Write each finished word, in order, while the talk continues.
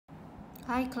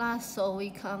Hi class, so we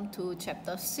come to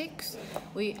chapter 6.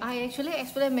 I actually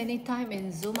explained many times in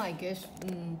Zoom, I guess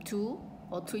 2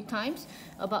 or 3 times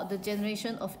about the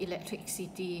generation of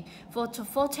electricity. For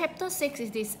chapter 6,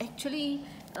 it is actually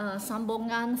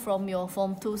sambungan from your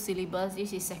Form 2 syllabus.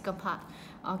 This is second part.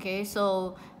 Okay,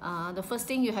 so the first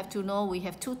thing you have to know, we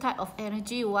have two types of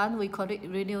energy. One we call it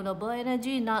renewable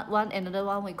energy, another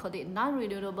one we call it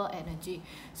non-renewable energy.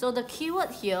 So the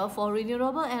keyword here for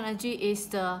renewable energy is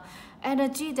the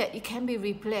energy that it can be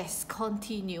replaced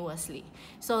continuously.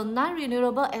 So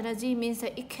non-renewable energy means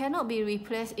that it cannot be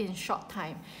replaced in short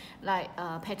time, like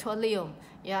petroleum.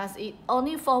 Yes, it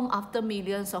only formed after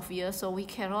millions of years, so we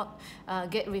cannot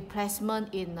get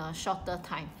replacement in a shorter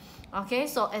time. Okay,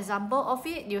 so example of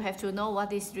it, you have to know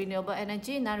what is renewable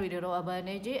energy, non-renewable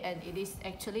energy, and it is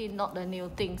actually not the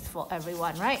new things for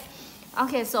everyone, right?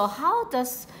 Okay, so how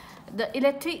does the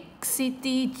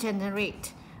electricity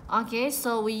generate? Okay,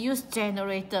 so we use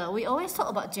generator. We always talk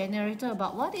about generator,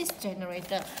 about what is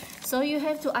generator. So you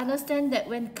have to understand that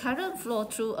when current flow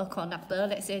through a conductor,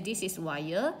 let's say this is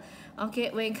wire. Okay,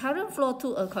 when current flow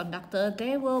through a conductor,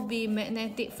 there will be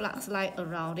magnetic flux line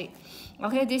around it.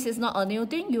 Okay, this is not a new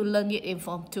thing, you learn it in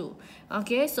Form 2.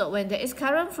 Okay, so when there is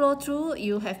current flow through,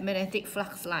 you have magnetic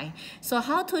flux line. So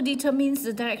how to determine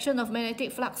the direction of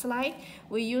magnetic flux line?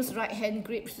 We use right hand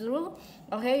grip through.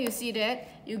 Okay, you see that?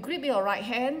 You grip your right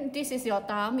hand, this is your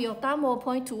thumb will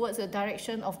point towards the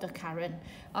direction of the current.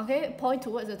 Okay, point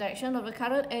towards the direction of the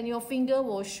current, and your finger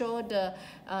will show the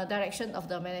direction of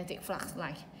the magnetic flux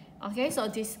line. Okay, so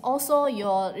this also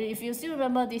if you still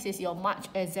remember, this is your March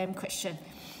exam question.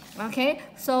 Okay,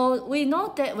 so we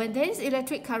know that when there is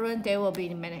electric current, there will be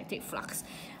magnetic flux.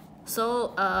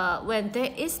 So when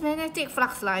there is magnetic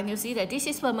flux line, you see that this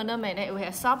is permanent magnet. We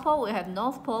have south pole, we have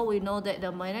north pole. We know that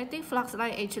the magnetic flux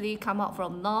line actually come out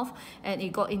from north and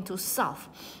it got into south.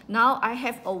 Now I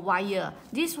have a wire.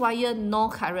 This wire no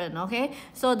current. Okay,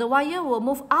 so the wire will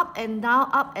move up and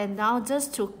down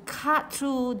just to cut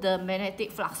through the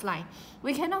magnetic flux line.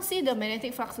 We cannot see the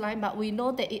magnetic flux line, but we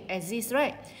know that it exists,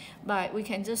 right? But we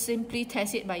can just simply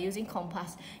test it by using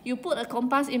compass. You put a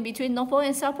compass in between North Pole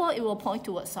and South Pole, it will point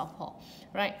towards South Pole,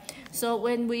 right? So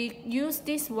when we use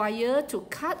this wire to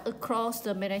cut across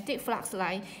the magnetic flux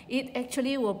line, it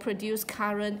actually will produce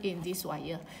current in this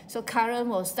wire. So current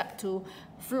will start to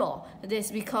flow.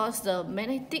 That's because the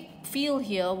magnetic field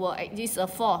here will act as a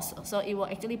force, so it will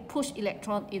actually push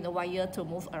electron in the wire to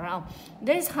move around.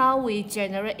 That's how we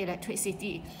generate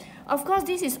electricity. Of course,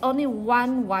 this is only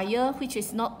one wire, which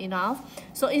is not enough.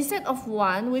 So instead of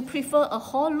one, we prefer a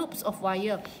whole loops of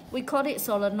wire. We call it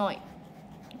solenoid.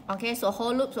 Okay, so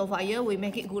whole loops of wire, we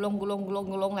make it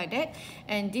gulong like that,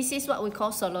 and this is what we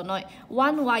call solenoid.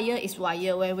 One wire is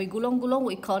wire. When we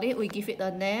gulong, we give it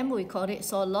a name, we call it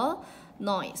solenoid.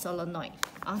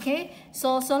 Okay,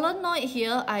 so solenoid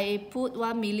here, I put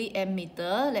 1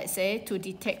 milliammeter, let's say, to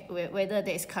detect whether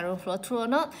there is current flow through or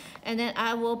not, and then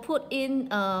I will put in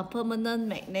a permanent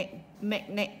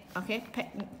magnet, okay,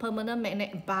 permanent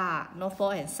magnet bar, North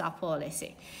Pole and South Pole, let's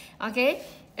say. Okay,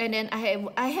 and then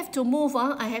I have to move.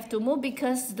 I have to move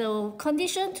because the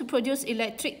condition to produce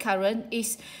electric current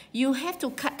is you have to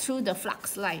cut through the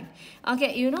flux line.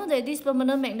 Okay, you know that this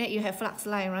permanent magnet, you have flux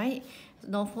line, right?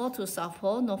 North Pole to South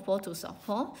Pole, North Pole to South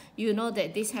Pole. You know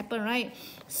that this happened, right?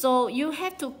 So you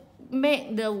have to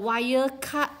make the wire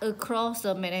cut across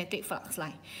the magnetic flux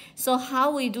line. So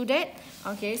how we do that?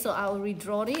 Okay, so I will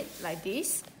redraw it like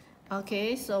this.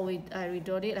 Okay, so I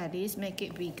redraw it like this, make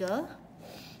it bigger.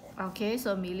 Okay,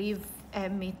 so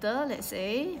milliammeter, let's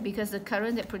say, because the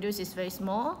current that produced is very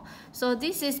small. So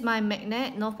this is my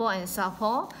magnet, North Pole and South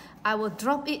Pole. I will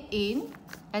drop it in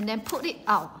and then put it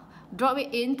out. Drop it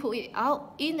in, put it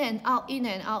out, in and out, in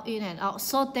and out, in and out,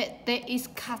 so that there is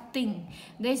cutting.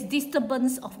 There is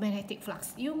disturbance of magnetic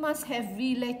flux. You must have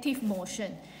relative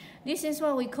motion. This is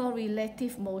what we call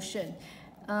relative motion.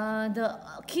 The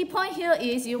key point here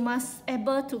is you must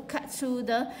able to cut through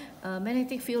the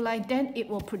magnetic field line, then it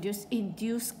will produce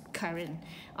induced current.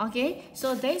 Okay,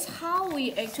 so that's how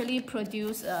we actually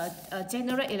produce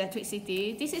generate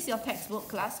electricity. This is your textbook,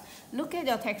 class. Look at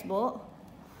your textbook.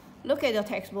 Look at your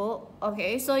textbook.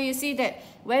 Okay, so you see that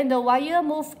when the wire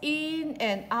moves in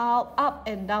and out, up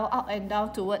and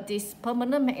down toward this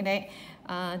permanent magnet,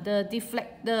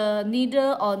 the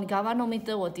needle on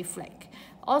galvanometer will deflect.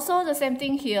 Also the same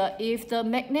thing here, if the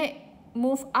magnet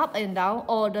move up and down,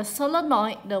 or the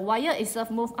solenoid, the wire itself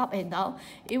move up and down,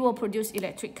 it will produce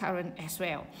electric current as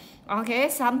well. Okay,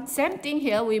 same thing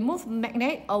here, we move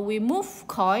magnet, or we move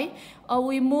coil, or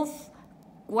we move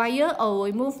wire or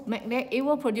we move magnet, it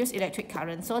will produce electric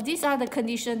current. So these are the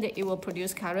conditions that it will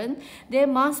produce current. There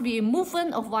must be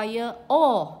movement of wire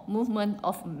or movement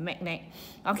of magnet.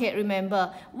 Okay,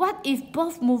 remember, what if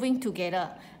both moving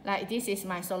together? Like this is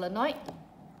my solenoid.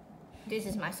 This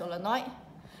is my solenoid.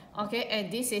 Okay, and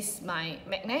this is my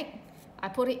magnet. I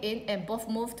put it in and both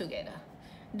move together.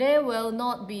 There will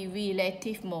not be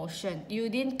relative motion. You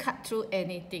didn't cut through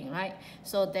anything, right?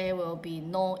 So there will be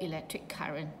no electric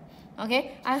current.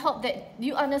 Okay, I hope that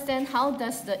you understand how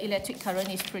does the electric current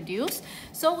is produced.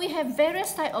 So we have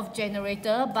various type of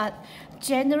generator, but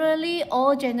generally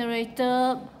all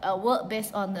generator work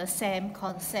based on the same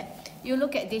concept. You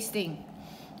look at this thing.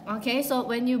 Okay, so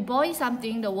when you boil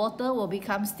something, the water will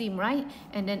become steam, right?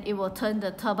 And then it will turn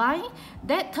the turbine.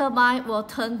 That turbine will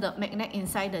turn the magnet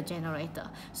inside the generator.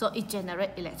 So it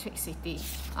generates electricity.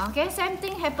 Okay, same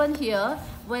thing happened here.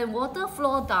 When water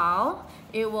flow down,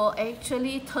 it will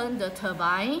actually turn the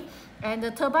turbine. And the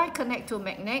turbine connect to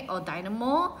magnet or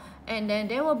dynamo. And then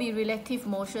there will be relative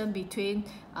motion between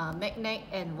magnet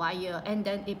and wire. And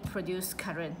then it produces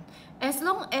current. As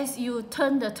long as you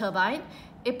turn the turbine,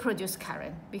 it produces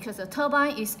current because the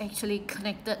turbine is actually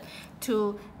connected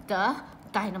to the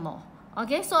dynamo.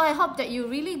 Okay, so I hope that you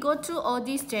really go through all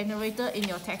these generators in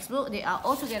your textbook. They are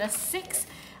altogether 6.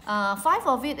 5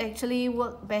 of it actually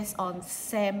work based on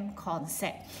same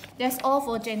concept. That's all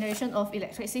for generation of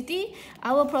electricity.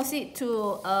 I will proceed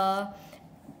to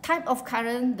type of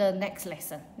current the next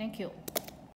lesson. Thank you.